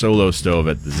check out a Solo stove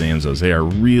at the Zamzows.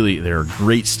 They're a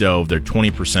great stove. They're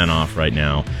 20% off right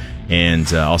now. And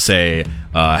I'll say,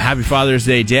 happy Father's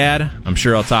Day, Dad. I'm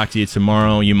sure I'll talk to you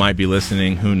tomorrow. You might be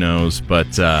listening. Who knows?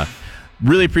 But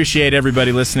really appreciate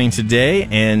everybody listening today.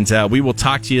 And we will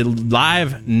talk to you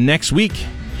live next week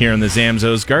here on the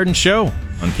Zamzows Garden Show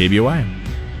on KBOI.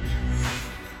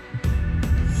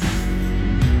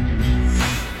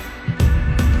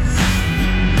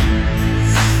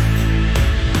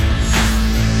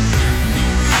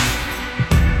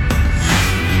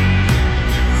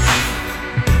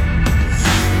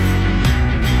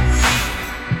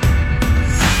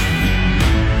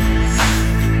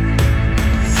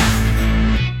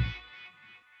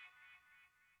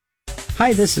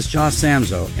 Hi, this is Josh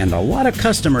Zamzo, and a lot of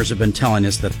customers have been telling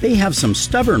us that they have some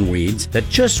stubborn weeds that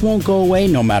just won't go away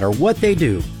no matter what they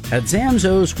do. At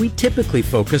Zamzo's, we typically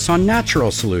focus on natural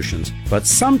solutions, but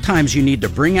sometimes you need to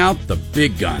bring out the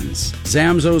big guns.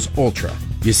 Zamzo's Ultra.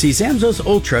 You see, Zamzo's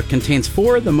Ultra contains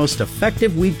 4 of the most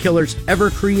effective weed killers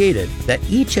ever created that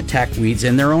each attack weeds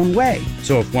in their own way.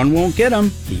 So if one won't get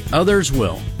them, the others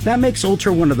will. That makes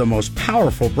Ultra one of the most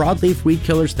powerful broadleaf weed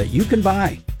killers that you can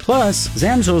buy. Plus,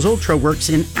 Zamzo's Ultra works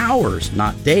in hours,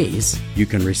 not days. You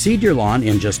can reseed your lawn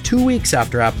in just 2 weeks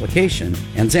after application,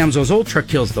 and Zamzo's Ultra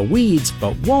kills the weeds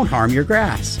but won't harm your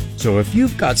grass. So if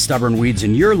you've got stubborn weeds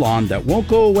in your lawn that won't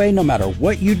go away no matter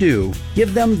what you do,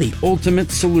 give them the ultimate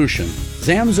solution.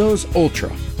 Zamzo's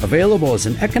Ultra, available as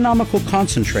an economical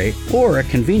concentrate or a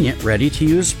convenient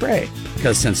ready-to-use spray.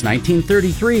 Because since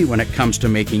 1933, when it comes to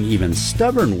making even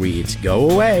stubborn weeds go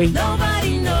away,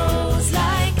 Nobody